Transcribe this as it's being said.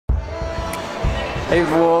Hey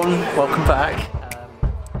everyone, welcome back.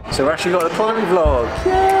 So we've actually got the climbing vlog.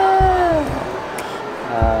 Yeah!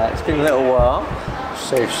 It's been a little while.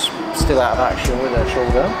 Sophie's still out of action with her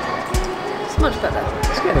shoulder. It's much better.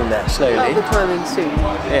 It's getting there slowly. I'll be climbing soon.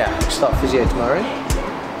 Yeah, start physio tomorrow.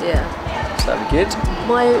 Yeah. So that'll be good.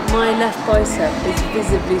 My left bicep is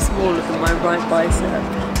visibly smaller than my right bicep.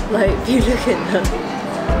 Like, if you look at them,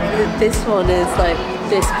 this one is like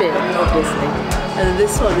this big, obviously, and then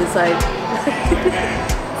this one is like,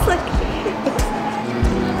 it's like.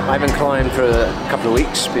 I haven't climbed for a couple of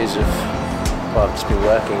weeks because of, well, I've just been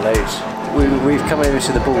working loads. We've come over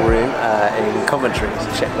to the Ballroom in Coventry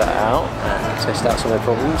to check that out and test out some of the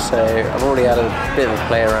problems. So I've already had a bit of a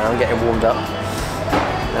play around, getting warmed up,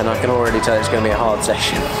 and I can already tell it's going to be a hard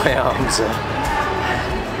session. My arms are...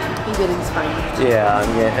 You're getting spanked. Yeah,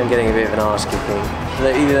 I'm getting a bit of an arse kicking.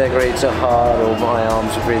 Either their grades are hard or my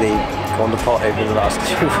arms have really gone to pot over the last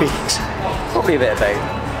 2 weeks. Probably a bit of both.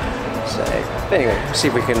 So, but anyway, see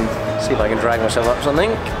if I can drag myself up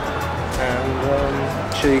something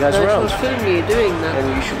and show you guys around. I should film you doing that. And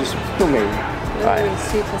you should just film me. Right.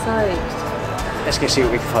 Super psyched. Let's go see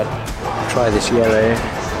what we can find. Try this yellow.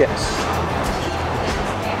 Yes.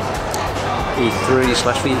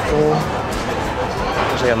 E3/V4.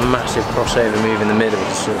 There's like a massive crossover move in the middle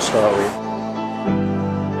to sort of start with.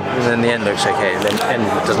 And then the end looks okay. The end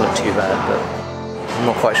doesn't look too bad, but I'm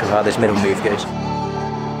not quite sure how this middle move goes.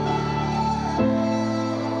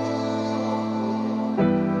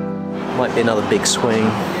 Might be another big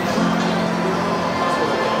swing.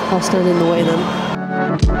 I'll stand in the way then.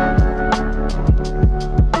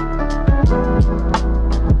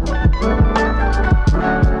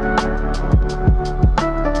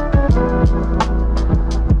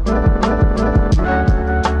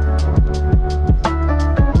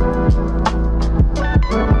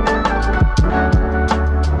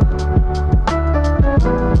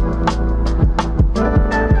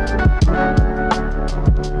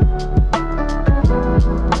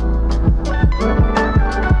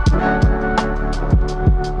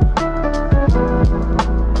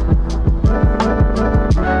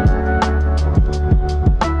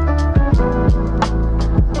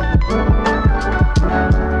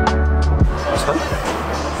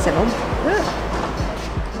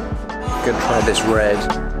 Gonna try this red.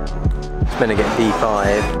 It's meant to get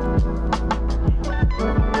B5.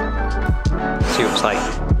 See what it's like.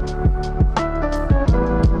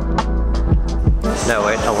 No,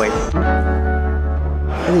 wait, I'll wait. I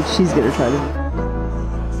think she's gonna try them.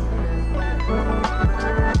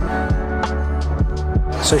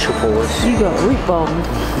 Social pause. You got root bombed.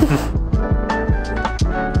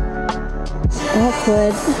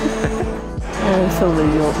 Awkward. I'm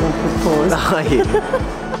filming your awkward pause.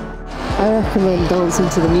 I recommend dancing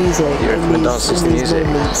to the music. You recommend dancing to the music?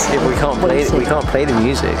 Yeah, we can't play the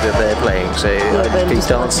music that they're playing, so I'd be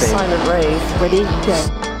dancing. Silent rave. Ready? Go.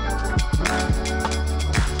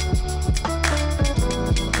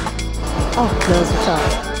 Oh, there's a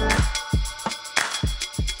shot.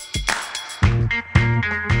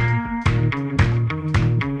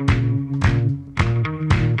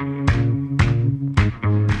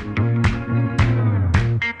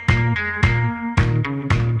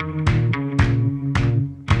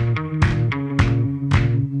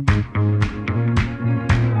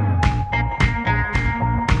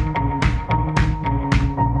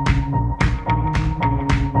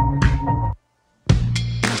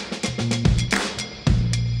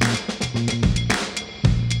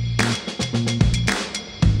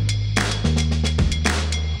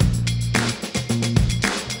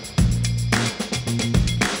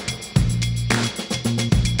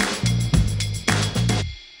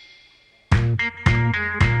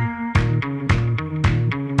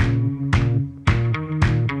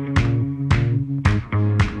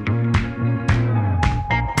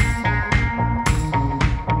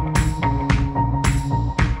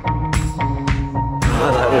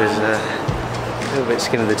 A little bit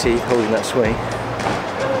skin of the teeth holding that swing.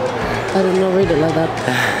 I did not read it like that.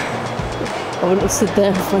 I wouldn't have stood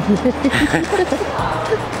there if I knew.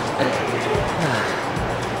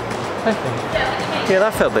 Yeah,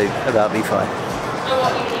 that felt about V5.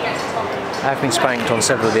 I've been spanked on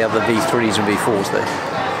several of the other V3s and V4s though.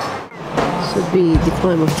 This would be the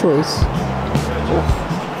climb of choice.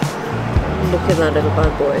 Look at that little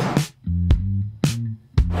bad boy.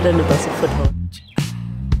 I don't know if that's a foothold.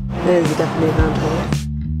 There's definitely a handhold.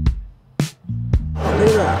 Look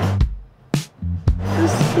at that.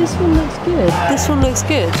 This one looks good. This one looks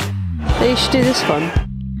good. They should do this one.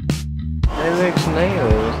 It looks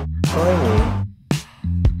nails. Tiny.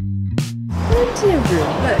 Plenty of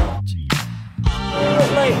room. Look.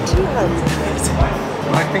 like two-handed?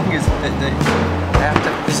 My fingers, they have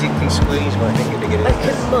to physically squeeze my finger to get it. I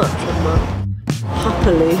could much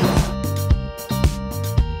happily.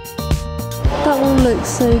 That one looks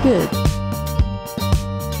so good.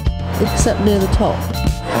 Except near the top.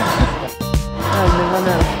 Oh, never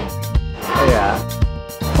know. Yeah.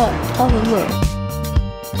 But other than that,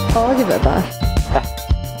 oh, I'll give it a bash.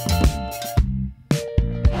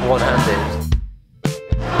 One-handed.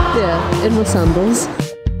 Yeah, in my sandals.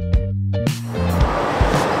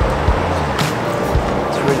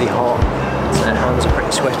 It's really hot, so my hands are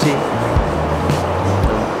pretty sweaty.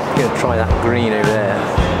 I'm going to try that green over there.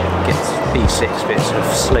 Get B6 bits of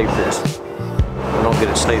slopers. I'm not good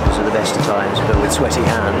at slopers at the best of times, but with sweaty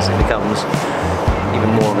hands it becomes even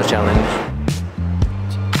more of a challenge.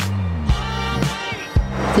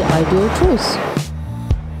 The ideal choice.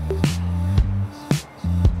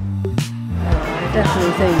 I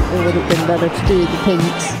definitely think it would have been better to do the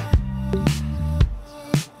pinks.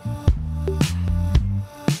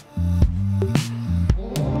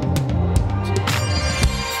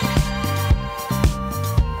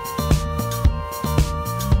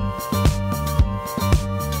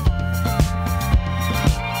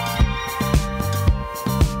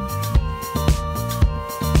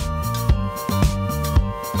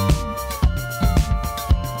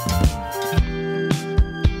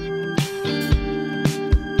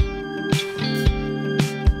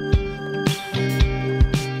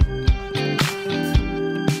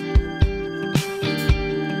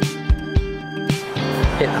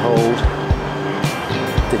 Hit hold,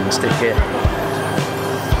 didn't stick it.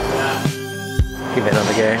 Give it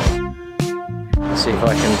another go. See if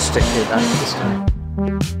I can stick it that this time.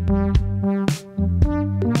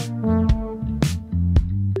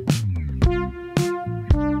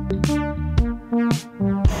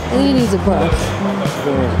 I think he needs a brush.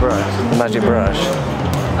 The magic brush.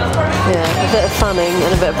 Yeah, a bit of fanning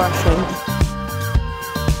and a bit of brushing.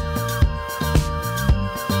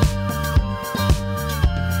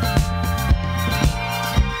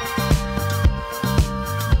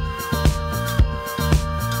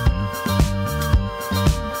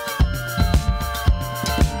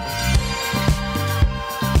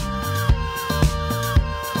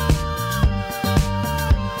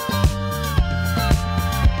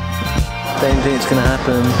 Don't think it's going to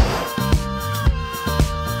happen.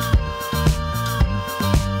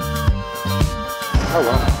 Oh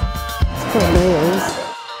well. It's got nails.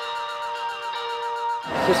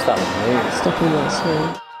 Just that one move. Stuck in that swing.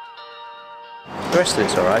 The rest of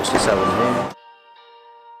it's alright, it's just that one move.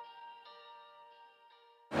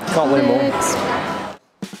 Can't win them all.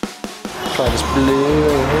 Try this blue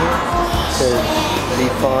over here. So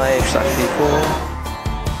D5/D4.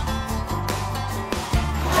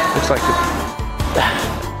 Looks like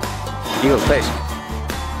you got close.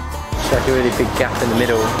 It's like a really big gap in the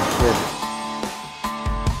middle. Good.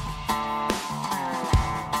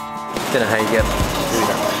 Don't know how you get through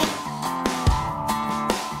that.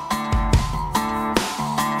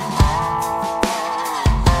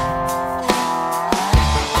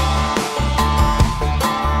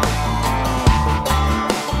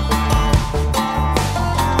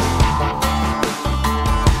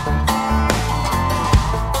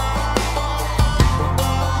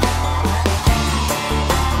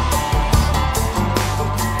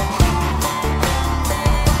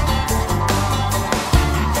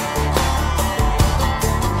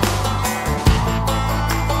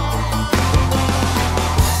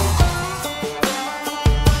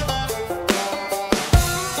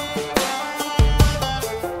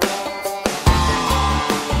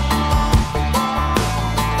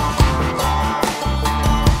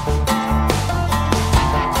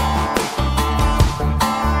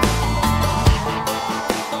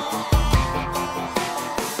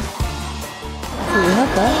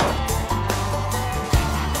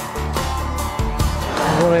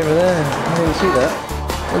 One over there, I didn't see that.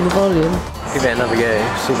 And the volume. Give it another go,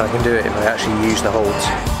 see if I can do it if I actually use the holds.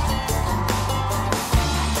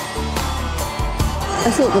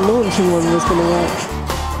 I thought the launching one was going to work.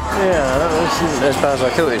 Yeah, that wasn't as bad as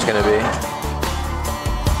I thought it was going to be.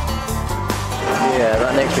 Yeah,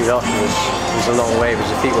 that next week after was a long way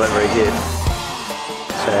because the feet weren't very good.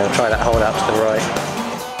 So I'll try that hold out to the right.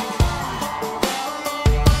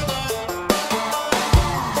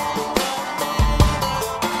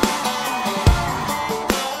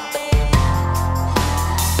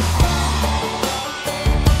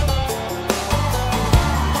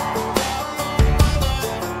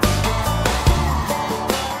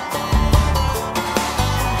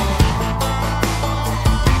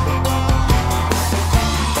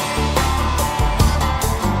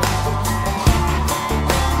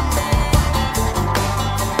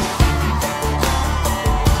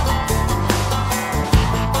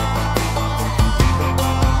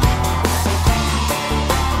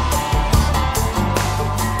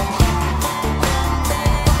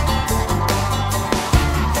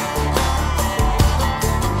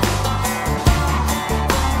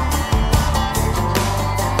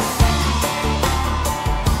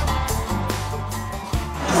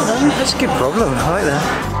 good problem, I like that.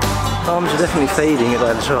 Arms are definitely fading at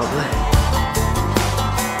the top.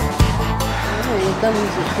 Oh, your gums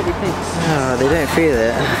are pretty big. Oh, they don't feel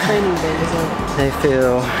it. The training bit as well. They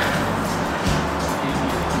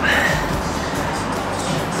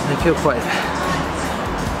feel quite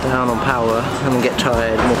down on power and then get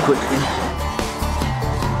tired more quickly.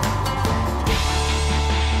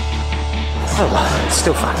 Oh well, it's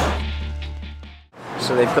still fun.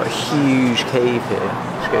 So they've got a huge cave here,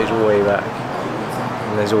 which goes all the way back.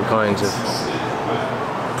 And there's all kinds of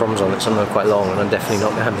proms on it, some of them are quite long, and I'm definitely not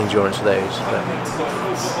going to have the endurance for those. But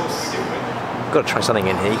you've got to try something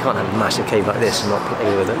in here. You can't have a massive cave like this and not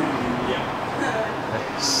play with it.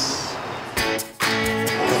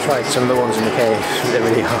 I've tried some of the ones in the cave, they're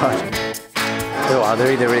really hard.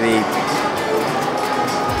 They're either really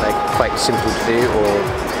like quite simple to do or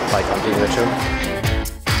like I'm doing it to them.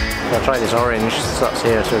 So I'll try this orange that starts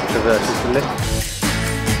here to traverse the lip.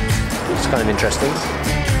 It's kind of interesting.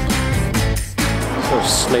 Sort of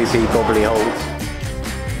slopey, bobbly hole.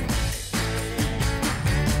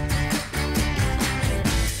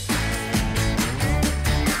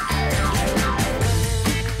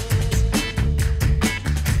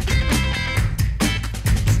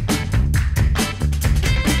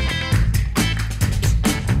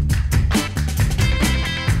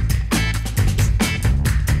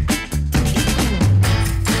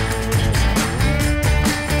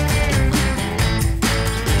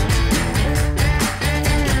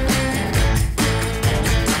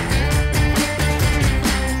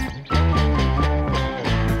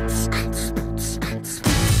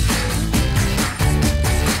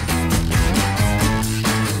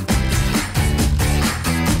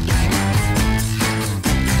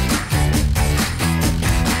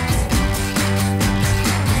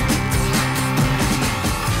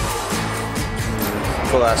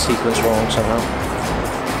 Got that sequence wrong somehow.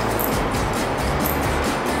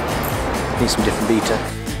 Need some different beta.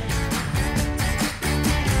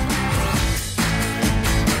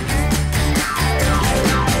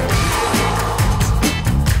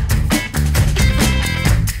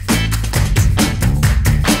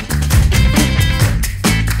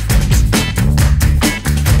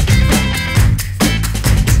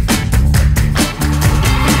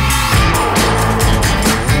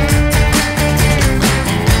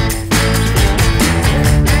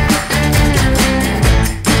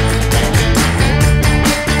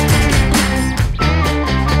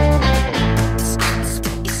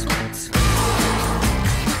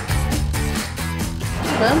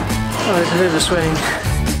 Oh, there's a bit of a swing.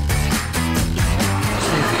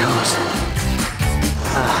 There we go.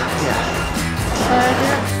 Yeah.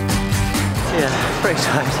 Yeah, very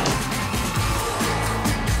tired.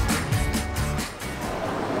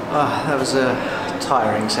 That was a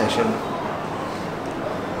tiring session.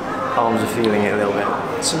 Arms are feeling it a little bit.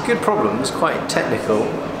 Some good problems, quite technical.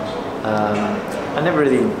 I never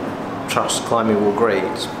really trust climbing wall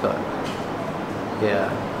grades, but yeah.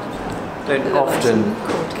 Don't often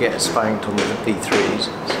get spanked on the P3s,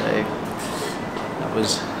 so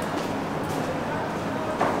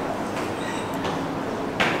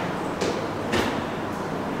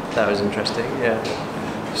that was interesting, yeah.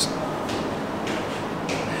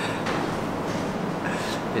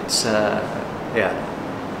 It's yeah,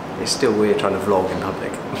 it's still weird trying to vlog in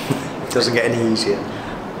public. It doesn't get any easier.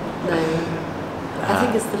 No, I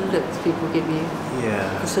think it's the looks people give you.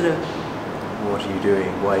 Yeah. The sort of, what are you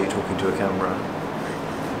doing? Why are you talking to a camera?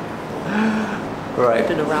 Right.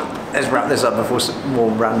 been a wrap. Let's wrap this up before some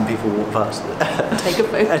more random people walk past. Take a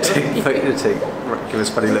photo. Give us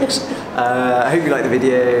funny looks. I hope you liked the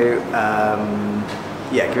video.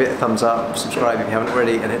 Yeah, give it a thumbs up, subscribe if you haven't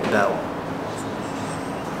already, and hit the bell.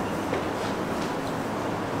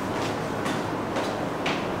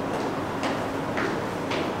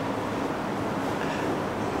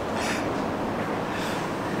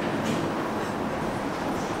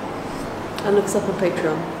 And look us up on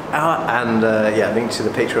Patreon. And yeah, link to the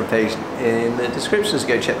Patreon page in the description, so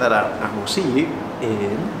go check that out. And we'll see you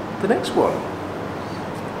in the next one.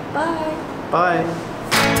 Bye. Bye.